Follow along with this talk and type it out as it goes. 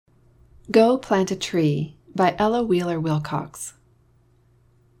Go Plant a Tree by Ella Wheeler Wilcox.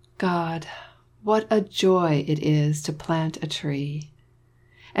 God, what a joy it is to plant a tree,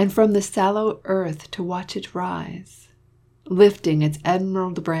 and from the sallow earth to watch it rise, lifting its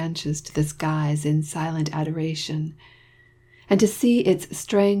emerald branches to the skies in silent adoration, and to see its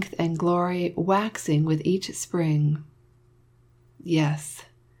strength and glory waxing with each spring. Yes,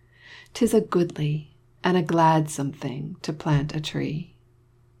 'tis a goodly and a gladsome thing to plant a tree.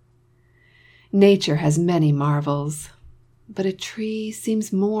 Nature has many marvels, but a tree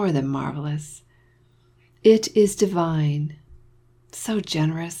seems more than marvelous. It is divine, so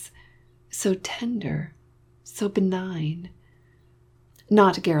generous, so tender, so benign,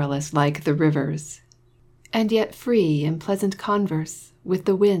 not garrulous like the rivers, and yet free in pleasant converse with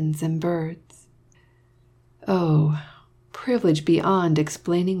the winds and birds. Oh, privilege beyond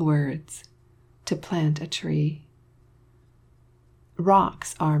explaining words, to plant a tree.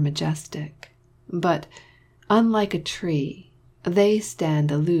 Rocks are majestic, but, unlike a tree, they stand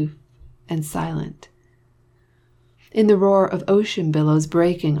aloof and silent. In the roar of ocean billows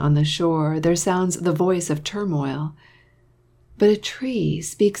breaking on the shore, there sounds the voice of turmoil, but a tree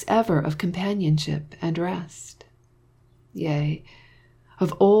speaks ever of companionship and rest. Yea,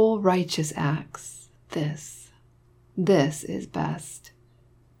 of all righteous acts, this is best,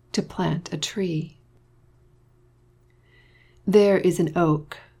 to plant a tree. There is an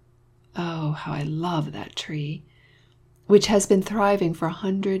oak, oh, how I love that tree, which has been thriving for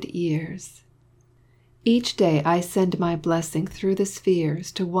 100 years. Each day I send my blessing through the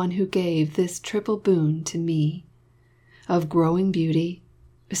spheres to one who gave this triple boon to me, of growing beauty,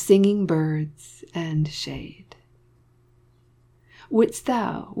 singing birds, and shade. Wouldst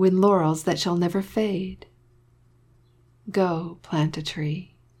thou win laurels that shall never fade? Go plant a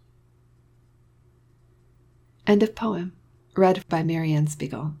tree. End of poem, read by Marianne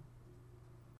Spiegel.